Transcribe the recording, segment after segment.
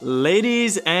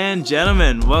Ladies and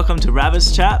gentlemen, welcome to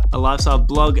Rabbit's Chat, a lifestyle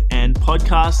blog and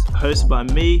podcast hosted by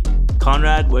me,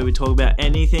 Conrad, where we talk about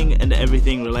anything and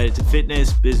everything related to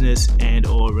fitness, business, and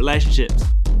or relationships.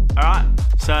 Alright,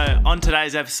 so on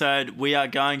today's episode, we are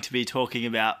going to be talking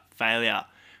about failure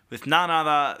with none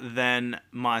other than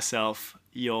myself,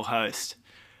 your host.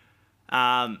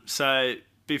 So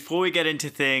before we get into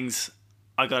things,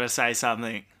 I gotta say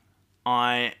something.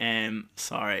 I am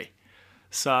sorry.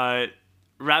 So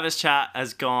Rabbit's Chat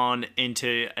has gone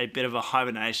into a bit of a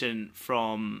hibernation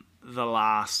from the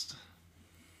last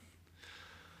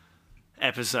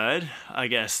episode, I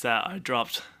guess, that I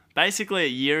dropped basically a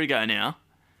year ago now.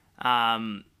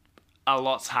 A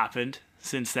lot's happened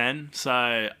since then. So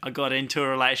I got into a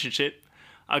relationship.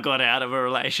 I got out of a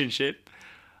relationship.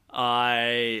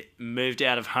 I moved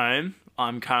out of home.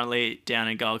 I'm currently down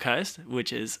in Gold Coast,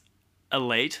 which is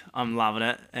elite. I'm loving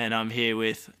it. And I'm here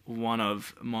with one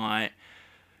of my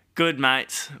good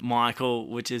mates, Michael,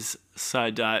 which is so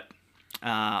dope.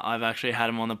 I've actually had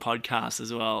him on the podcast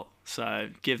as well, so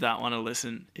give that one a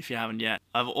listen if you haven't yet.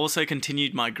 I've also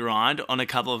continued my grind on a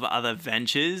couple of other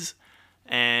ventures,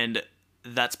 and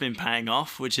that's been paying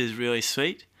off, which is really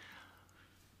sweet.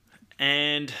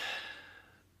 And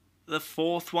the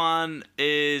fourth one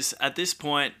is, at this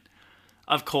point,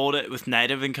 I've called it with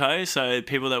Native & Co. So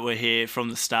people that were here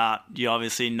from the start, you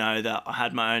obviously know that I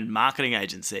had my own marketing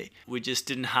agency. We just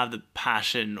didn't have the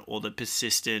passion or the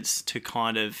persistence to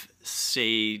kind of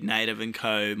see Native &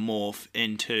 Co. morph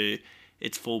into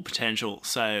its full potential.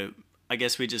 So I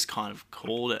guess we just kind of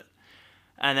called it.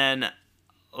 And then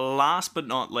last but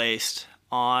not least,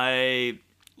 I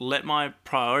let my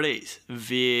priorities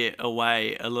veer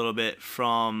away a little bit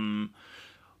from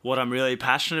what I'm really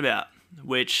passionate about,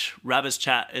 which Rabbit's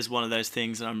Chat is one of those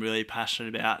things that I'm really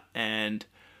passionate about, and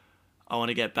I want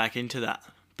to get back into that.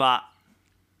 But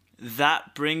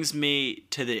that brings me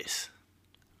to this,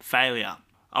 failure.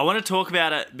 I want to talk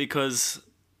about it because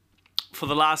for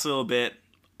the last little bit,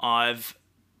 I've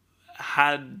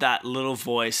had that little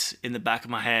voice in the back of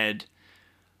my head,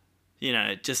 you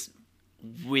know, just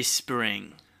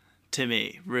whispering to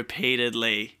me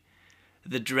repeatedly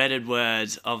the dreaded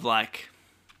words of like,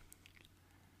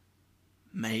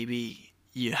 maybe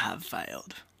you have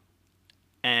failed.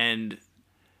 And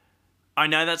I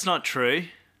know that's not true.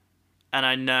 And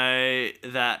I know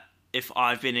that if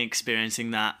I've been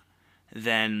experiencing that,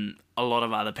 then a lot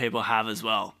of other people have as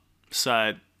well.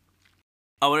 So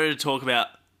I wanted to talk about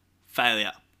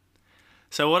failure.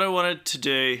 So what I wanted to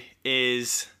do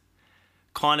is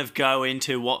kind of go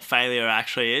into what failure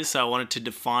actually is. So I wanted to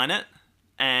define it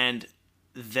and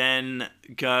then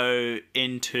go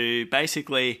into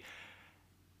basically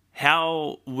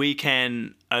how we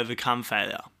can overcome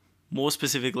failure. More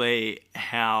specifically,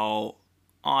 how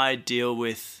I deal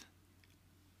with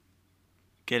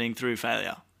getting through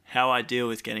failure. How I deal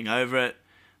with getting over it,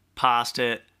 past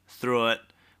it, through it,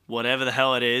 whatever the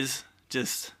hell it is,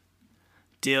 just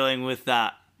dealing with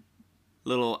that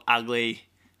little ugly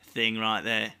thing right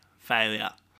there,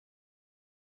 failure.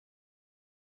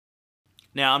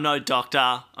 Now, I'm no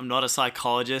doctor, I'm not a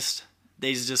psychologist.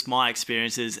 These are just my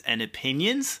experiences and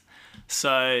opinions.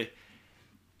 So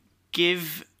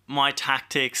give my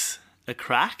tactics a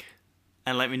crack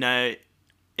and let me know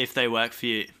if they work for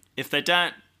you. If they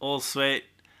don't, all sweet.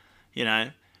 You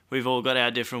know, we've all got our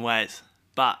different ways.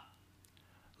 But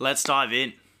let's dive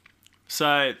in.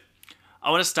 So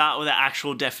I want to start with the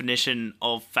actual definition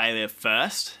of failure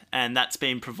first. And that's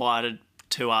been provided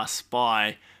to us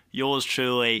by yours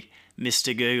truly,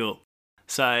 Mr. Google.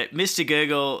 So Mr.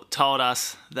 Google told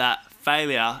us that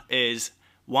failure is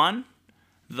 1,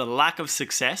 the lack of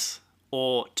success,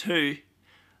 or 2,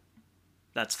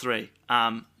 that's 3,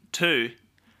 2,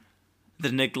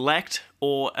 the neglect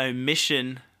or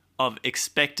omission of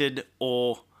expected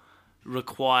or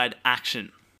required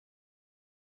action.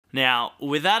 Now,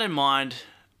 with that in mind,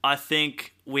 I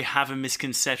think we have a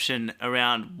misconception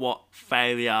around what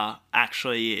failure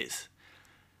actually is.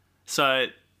 So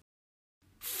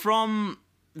from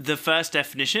the first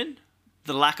definition,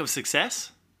 the lack of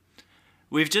success,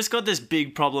 we've just got this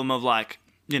big problem of like,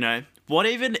 you know, what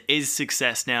even is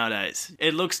success nowadays?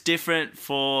 It looks different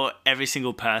for every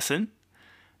single person.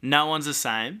 No one's the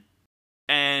same.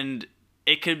 And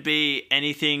it could be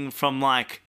anything from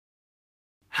like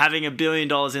having $1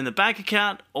 billion in the bank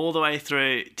account all the way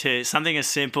through to something as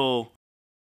simple,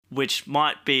 which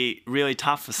might be really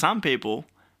tough for some people,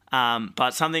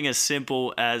 but something as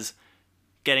simple as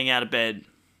getting out of bed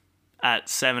at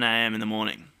 7 a.m. in the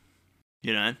morning.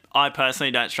 You know, I personally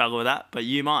don't struggle with that, but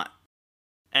you might.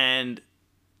 And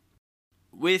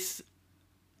with,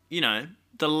 you know,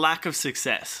 the lack of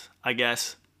success, I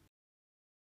guess,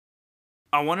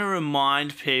 I want to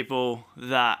remind people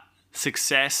that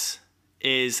success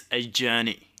is a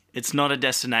journey. It's not a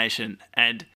destination.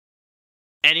 And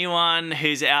anyone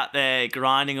who's out there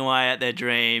grinding away at their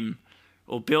dream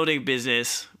or building a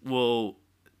business will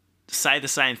say the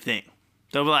same thing.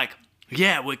 They'll be like,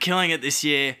 yeah, we're killing it this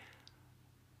year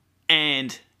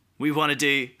and we want to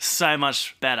do so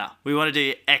much better. We want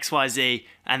to do X, Y, Z,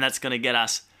 and that's going to get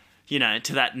us,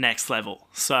 to that next level.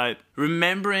 So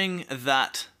remembering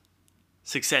that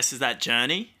success is that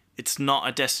journey, it's not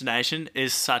a destination,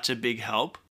 is such a big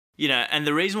help. And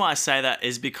the reason why I say that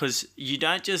is because you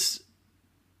don't just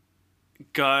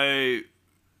go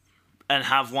and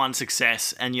have one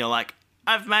success and you're like,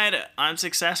 I've made it, I'm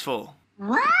successful.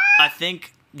 What? I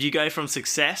think you go from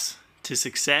success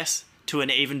to an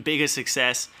even bigger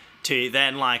success to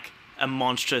then like a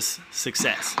monstrous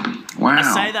success. Wow. I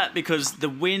say that because the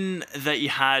win that you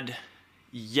had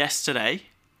yesterday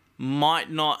might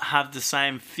not have the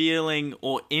same feeling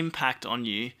or impact on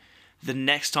you the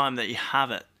next time that you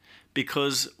have it,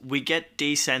 because we get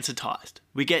desensitized.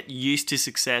 We get used to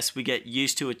success. We get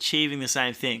used to achieving the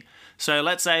same thing. So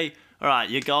let's say, all right,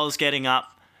 your goal is getting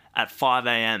up at 5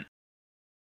 a.m.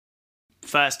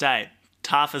 First day,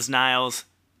 tough as nails.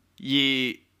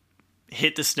 You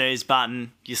hit the snooze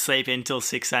button. You sleep until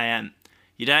 6 a.m.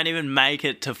 You don't even make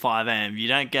it to 5 a.m. You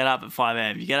don't get up at 5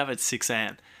 a.m. You get up at 6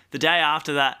 a.m. The day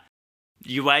after that,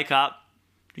 you wake up,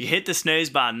 you hit the snooze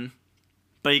button,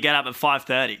 but you get up at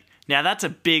 5:30. Now that's a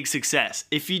big success.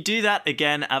 If you do that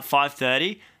again at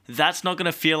 5:30, that's not going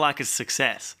to feel like a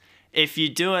success. If you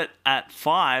do it at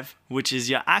 5, which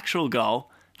is your actual goal,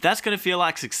 that's going to feel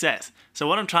like success. So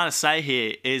what I'm trying to say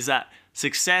here is that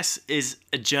success is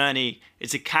a journey,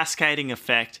 it's a cascading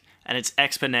effect, and it's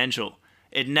exponential.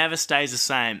 It never stays the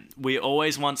same. We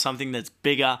always want something that's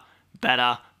bigger,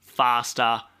 better,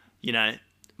 faster,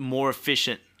 more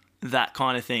efficient, that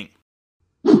kind of thing.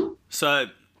 So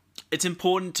it's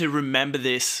important to remember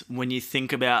this when you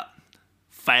think about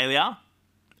failure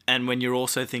and when you're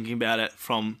also thinking about it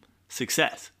from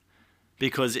success.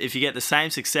 Because if you get the same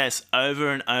success over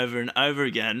and over and over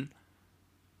again,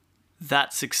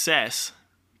 that success,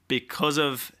 because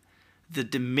of the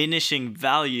diminishing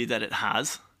value that it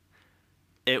has,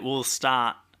 it will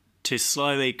start to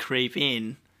slowly creep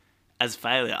in as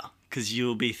failure, because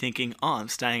you'll be thinking, oh, I'm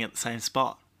staying at the same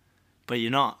spot. But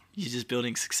you're not. You're just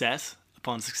building success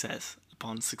upon success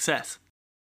upon success.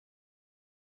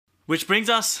 Which brings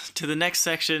us to the next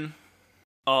section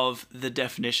of the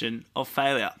definition of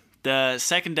failure. The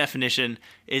second definition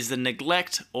is the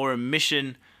neglect or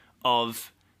omission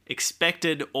of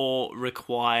expected or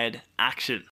required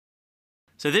action.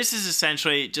 So this is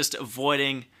essentially just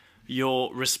avoiding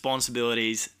your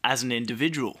responsibilities as an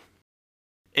individual.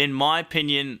 In my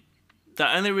opinion,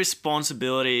 the only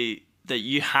responsibility that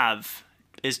you have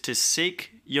is to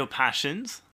seek your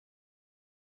passions,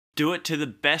 do it to the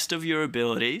best of your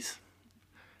abilities,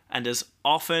 and as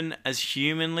often as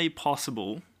humanly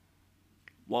possible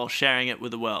while sharing it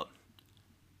with the world.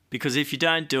 Because if you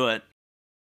don't do it,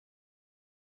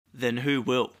 then who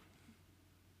will?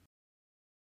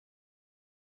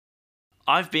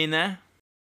 I've been there.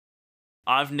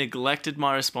 I've neglected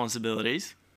my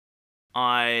responsibilities.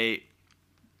 I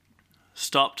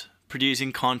stopped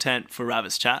producing content for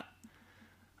Rabbit's Chat.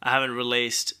 I haven't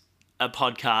released a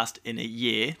podcast in a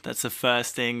year. That's the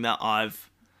first thing that I've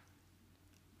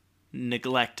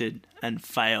neglected and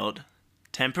failed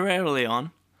temporarily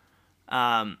on.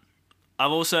 I've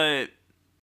also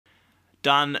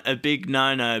done a big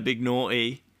no-no, big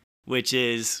naughty, which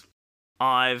is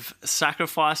I've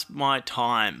sacrificed my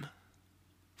time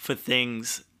for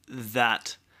things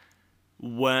that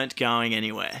weren't going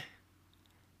anywhere.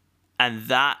 And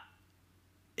that,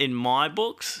 in my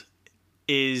books,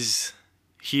 is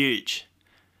huge.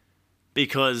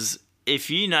 Because if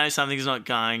you know something's not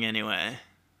going anywhere,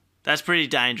 that's pretty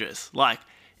dangerous. Like,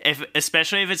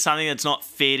 especially if it's something that's not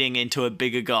feeding into a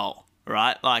bigger goal,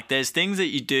 right? Like, there's things that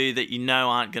you do that you know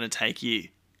aren't going to take you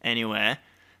anywhere,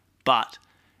 but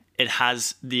it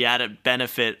has the added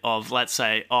benefit of, let's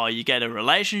say, you get a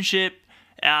relationship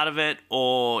out of it,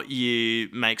 or you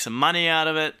make some money out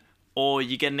of it, or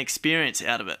you get an experience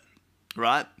out of it,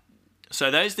 right? So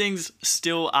those things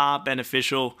still are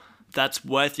beneficial. That's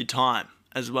worth your time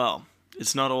as well.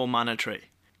 It's not all monetary.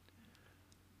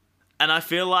 And I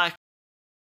feel like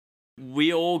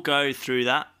we all go through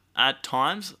that at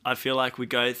times. I feel like we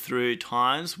go through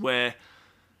times where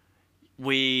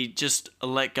we just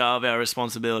let go of our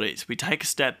responsibilities. We take a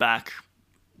step back,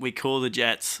 we cool the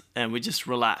jets, and we just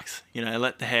relax,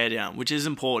 let the hair down, which is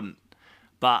important.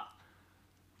 But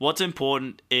what's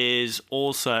important is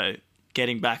also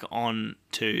getting back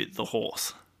onto the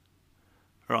horse,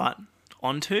 right?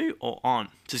 Onto or on?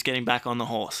 Just getting back on the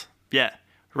horse. Yeah,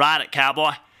 ride it,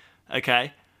 cowboy.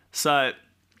 Okay, so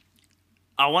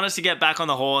I want us to get back on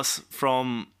the horse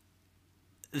from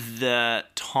the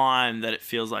time that it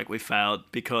feels like we failed,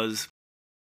 because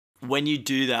when you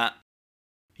do that,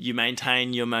 you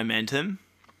maintain your momentum.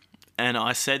 And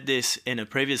I said this in a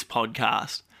previous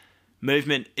podcast,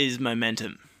 movement is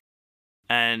momentum,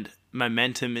 and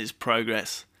momentum is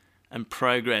progress, and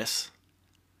progress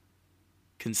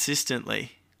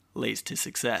consistently leads to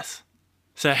success.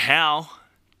 So how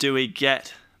do we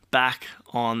get back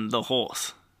on the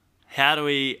horse? How do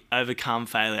we overcome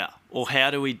failure? Or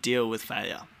how do we deal with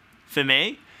failure? For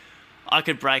me, I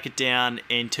could break it down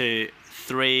into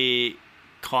 3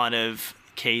 kind of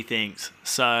key things.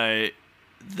 So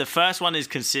the first one is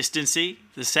consistency.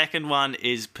 The second one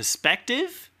is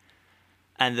perspective.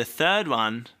 And the third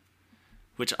one,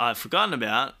 which I've forgotten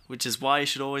about, which is why you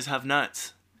should always have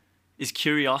notes, is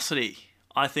curiosity.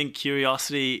 I think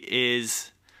curiosity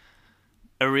is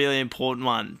a really important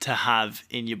one to have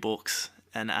in your books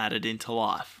and add it into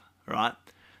life, right?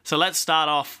 So let's start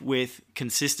off with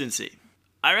consistency.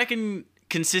 I reckon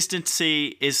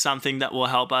consistency is something that will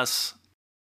help us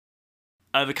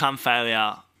overcome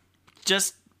failure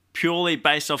just purely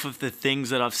based off of the things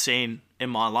that I've seen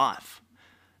in my life.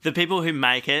 The people who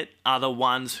make it are the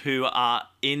ones who are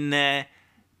in there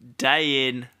day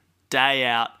in, day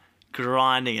out,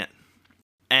 grinding it.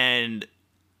 And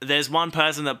there's one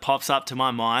person that pops up to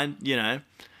my mind, you know.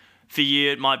 For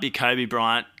you, it might be Kobe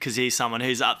Bryant, because he's someone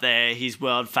who's up there, he's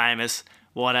world famous,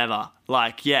 whatever.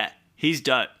 Like, yeah, he's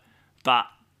dope. But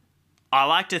I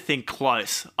like to think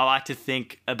close. I like to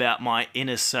think about my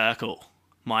inner circle.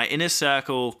 My inner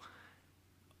circle,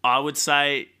 I would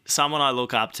say someone I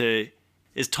look up to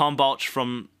is Tom Balch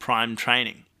from Prime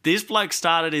Training. This bloke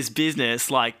started his business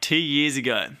like 2 years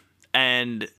ago,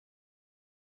 and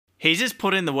he's just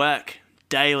put in the work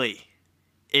daily.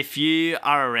 If you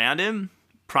are around him,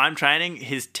 Prime Training,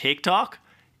 his TikTok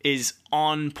is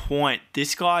on point.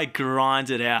 This guy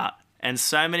grinds it out, and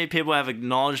so many people have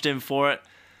acknowledged him for it.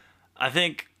 I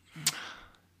think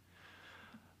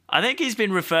he's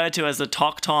been referred to as the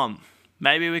Tok Tom.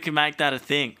 Maybe we can make that a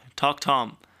thing, Tok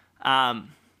Tom.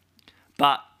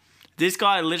 But this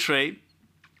guy literally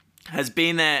has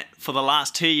been there for the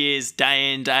last 2 years,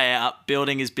 day in, day out,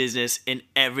 building his business in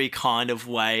every kind of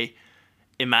way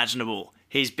imaginable.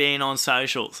 He's been on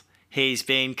socials. He's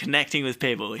been connecting with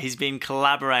people. He's been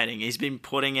collaborating. He's been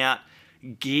putting out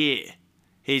gear.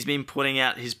 He's been putting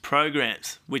out his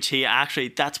programs, which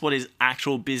that's what his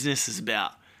actual business is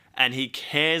about. And he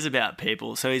cares about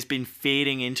people. So he's been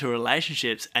feeding into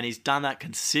relationships, and he's done that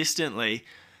consistently.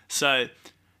 So,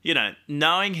 you know,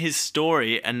 knowing his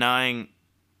story and knowing,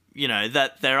 you know,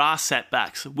 that there are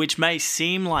setbacks, which may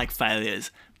seem like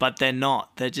failures, but they're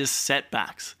not. They're just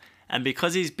setbacks. And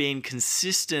because he's been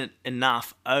consistent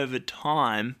enough over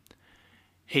time,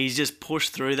 he's just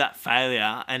pushed through that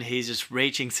failure, and he's just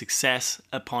reaching success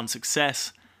upon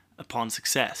success upon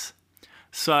success.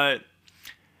 So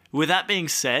with that being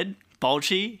said,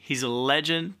 Bolchi, he's a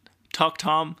legend. Tok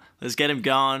Tom, let's get him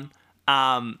going.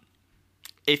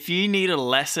 If you need a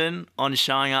lesson on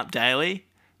showing up daily,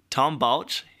 Tom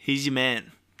Balch, he's your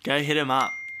man. Go hit him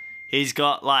up. He's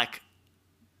got like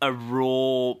a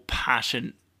raw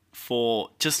passion for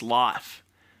just life.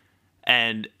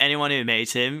 And anyone who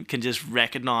meets him can just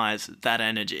recognize that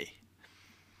energy.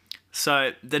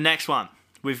 So the next one,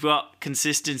 we've got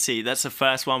consistency. That's the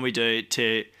first one we do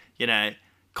to, you know,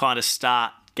 kind of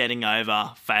start getting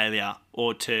over failure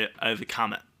or to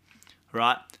overcome it,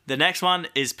 right? The next one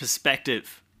is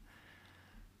perspective.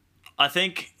 I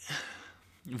think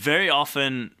very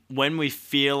often when we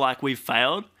feel like we've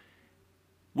failed,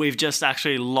 we've just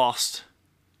actually lost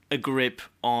a grip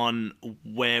on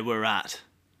where we're at.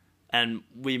 And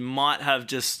we might have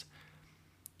just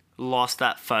lost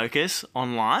that focus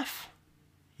on life,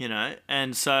 you know?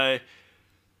 And so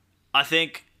I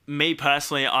think me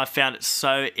personally, I found it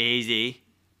so easy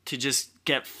to just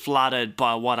get flooded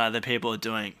by what other people are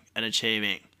doing and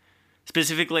achieving.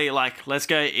 Specifically, like, let's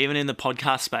go even in the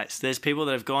podcast space. There's people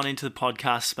that have gone into the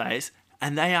podcast space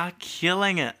and they are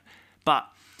killing it. But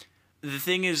the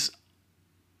thing is,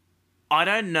 I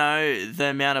don't know the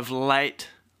amount of late,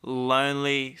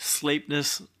 lonely,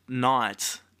 sleepless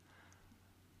nights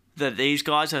that these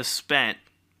guys have spent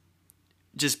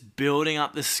just building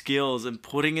up the skills and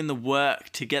putting in the work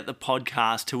to get the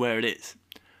podcast to where it is.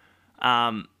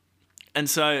 And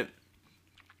so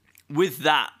with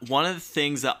that, one of the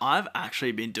things that I've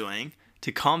actually been doing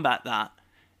to combat that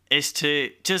is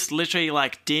to just literally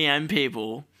like DM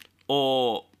people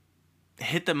or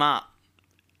hit them up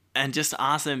and just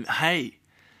ask them, hey,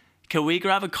 can we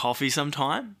grab a coffee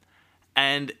sometime?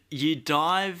 And you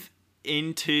dive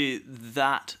into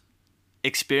that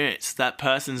experience, that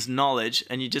person's knowledge,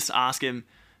 and you just ask him,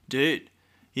 dude,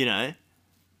 you know,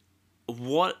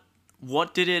 what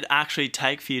did it actually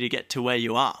take for you to get to where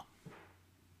you are?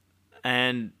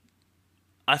 And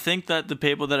I think that the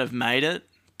people that have made it,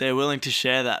 they're willing to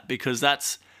share that, because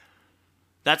that's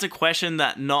a question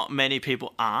that not many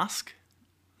people ask.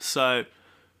 So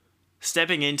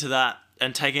stepping into that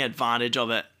and taking advantage of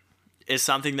it is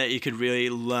something that you could really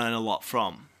learn a lot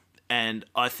from. And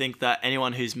I think that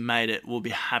anyone who's made it will be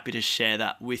happy to share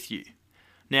that with you.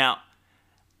 Now,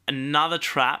 another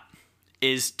trap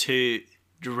is to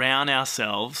drown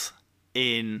ourselves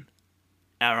in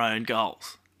our own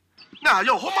goals. Nah,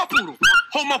 yo, hold my poodle.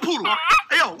 Hold my poodle.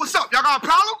 Hey, yo, what's up? Y'all got a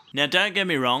problem? Now, don't get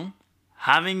me wrong.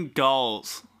 Having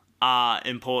goals are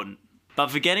important.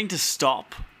 But forgetting to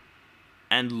stop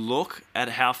and look at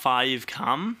how far you've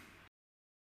come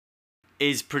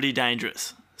is pretty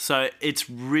dangerous. So it's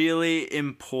really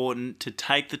important to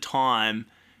take the time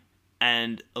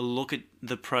and look at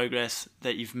the progress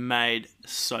that you've made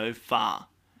so far.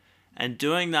 And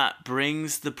doing that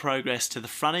brings the progress to the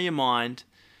front of your mind.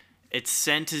 It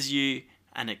centers you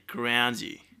and it grounds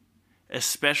you,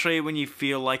 especially when you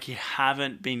feel like you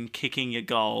haven't been kicking your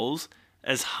goals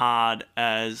as hard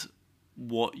as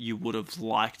what you would have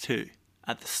liked to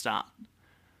at the start.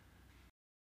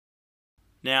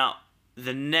 Now,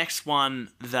 the next one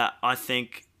that I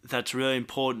think that's really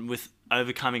important with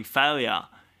overcoming failure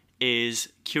is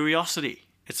curiosity.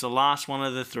 It's the last one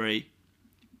of the three.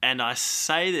 And I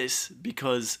say this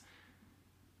because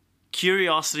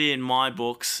curiosity in my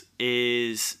books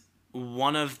is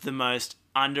one of the most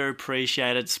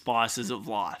underappreciated spices of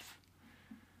life.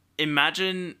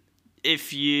 Imagine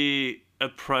if you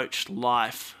approached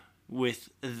life with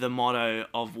the motto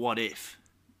of what if?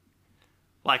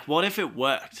 Like, what if it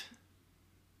worked?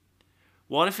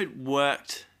 What if it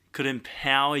worked could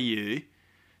empower you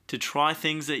to try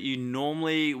things that you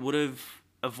normally would have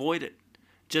avoided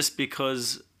just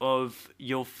because of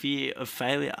your fear of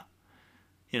failure?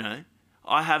 You know,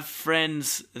 I have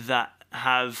friends that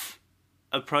have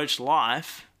approached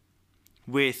life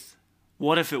with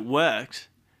what if it worked,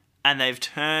 and they've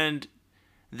turned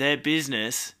their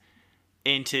business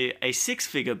into a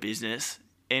 6-figure business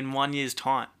in 1 year's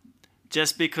time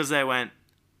just because they went,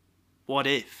 what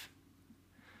if?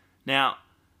 Now,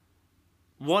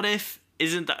 what if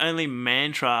isn't the only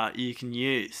mantra you can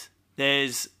use.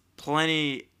 There's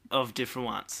plenty of different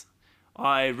ones.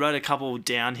 I wrote a couple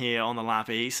down here on the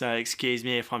lappy, so excuse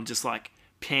me if I'm just like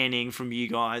panning from you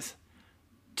guys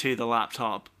to the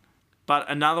laptop. But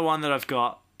another one that I've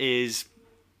got is,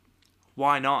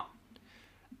 why not?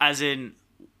 As in,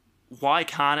 why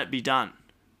can't it be done?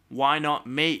 Why not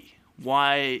me?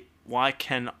 Why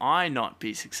can I not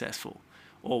be successful?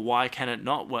 Or why can it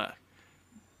not work?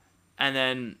 And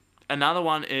then another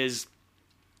one is,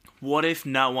 what if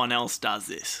no one else does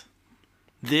this?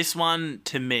 This one,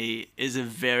 to me, is a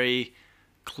very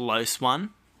close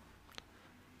one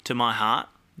to my heart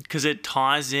because it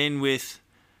ties in with,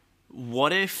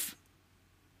 what if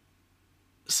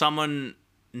someone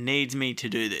needs me to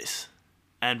do this?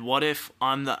 And what if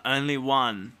I'm the only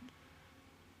one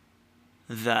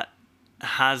that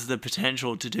has the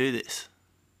potential to do this?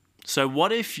 So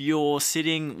what if you're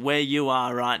sitting where you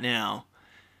are right now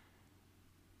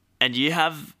and you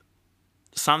have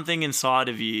something inside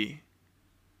of you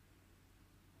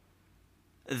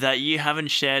that you haven't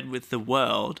shared with the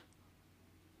world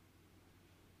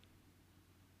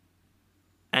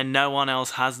and no one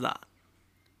else has that?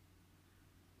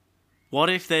 What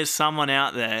if there's someone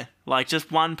out there, like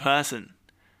just one person,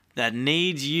 that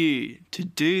needs you to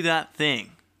do that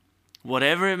thing,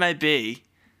 whatever it may be,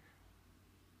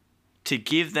 to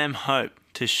give them hope,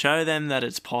 to show them that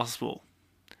it's possible?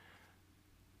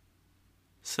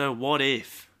 So what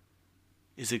if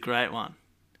is a great one.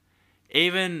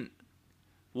 Even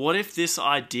what if this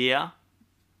idea,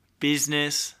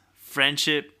 business,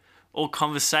 friendship, or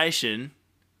conversation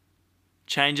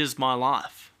changes my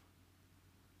life?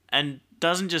 And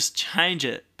doesn't just change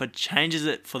it, but changes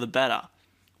it for the better.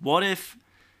 What if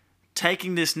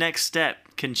taking this next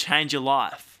step can change your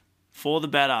life for the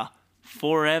better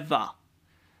forever?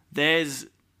 There's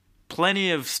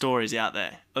plenty of stories out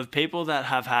there of people that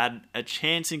have had a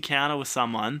chance encounter with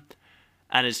someone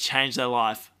and it's changed their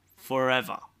life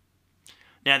forever.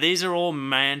 Now, these are all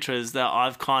mantras that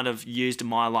I've kind of used in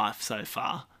my life so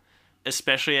far,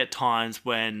 especially at times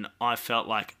when I felt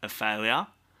like a failure,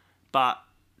 but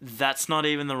that's not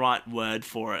even the right word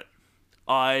for it.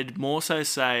 I'd more so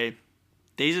say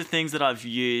These are things that I've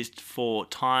used for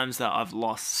times that I've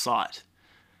lost sight.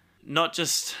 Not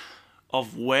just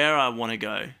of where I want to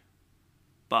go,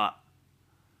 but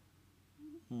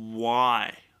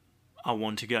why I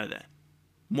want to go there.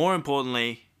 More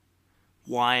importantly,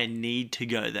 why I need to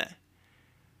go there.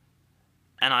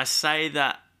 And I say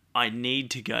that I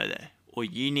need to go there, or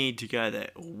you need to go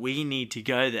there, or we need to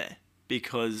go there,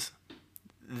 because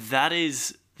that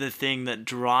is the thing that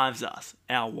drives us,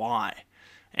 our why.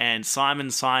 And Simon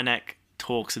Sinek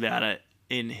talks about it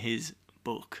in his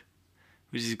book,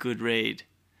 which is a good read.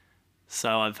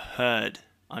 So I've heard.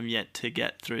 I'm yet to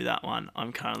get through that one.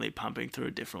 I'm currently pumping through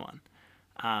a different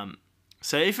one.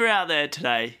 So if you're out there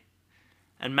today,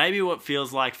 and maybe what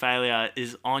feels like failure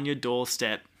is on your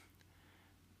doorstep,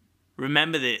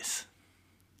 remember this.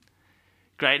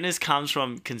 Greatness comes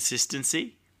from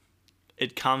consistency.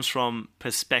 It comes from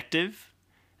perspective.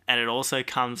 And it also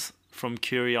comes from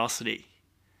curiosity.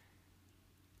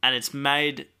 And it's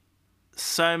made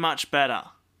so much better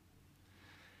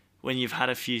when you've had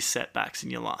a few setbacks in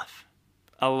your life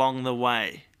along the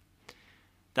way,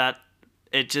 that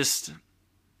it just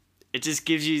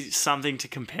gives you something to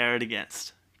compare it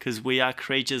against, because we are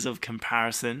creatures of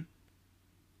comparison.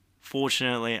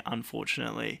 Fortunately,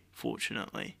 unfortunately,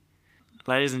 fortunately.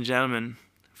 Ladies and gentlemen,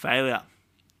 failure.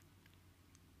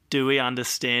 Do we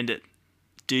understand it?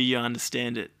 Do you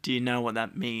understand it? Do you know what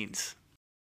that means?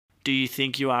 Do you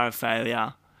think you are a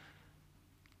failure?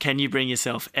 Can you bring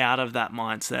yourself out of that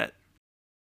mindset?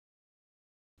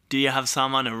 Do you have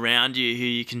someone around you who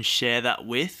you can share that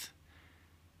with?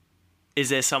 Is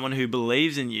there someone who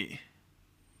believes in you?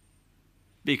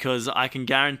 Because I can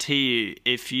guarantee you,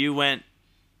 if you went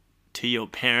to your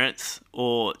parents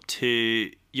or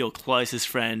to your closest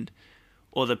friend,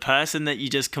 or the person that you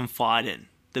just confide in,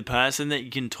 the person that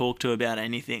you can talk to about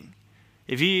anything,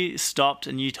 if you stopped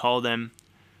and you told them,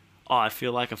 oh, I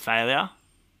feel like a failure,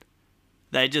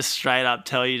 they just straight up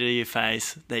tell you to your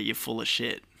face that you're full of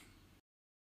shit.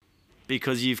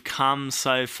 Because you've come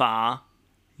so far,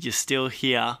 you're still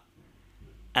here,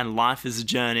 and life is a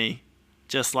journey,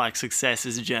 just like success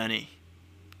is a journey.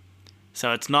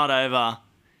 So it's not over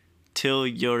till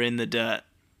you're in the dirt.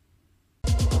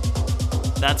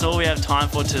 That's all we have time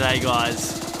for today,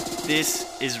 guys.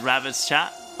 This is Rabbit's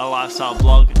Chat, a lifestyle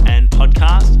blog and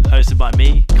podcast hosted by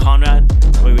me, Conrad,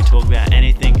 where we talk about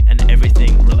anything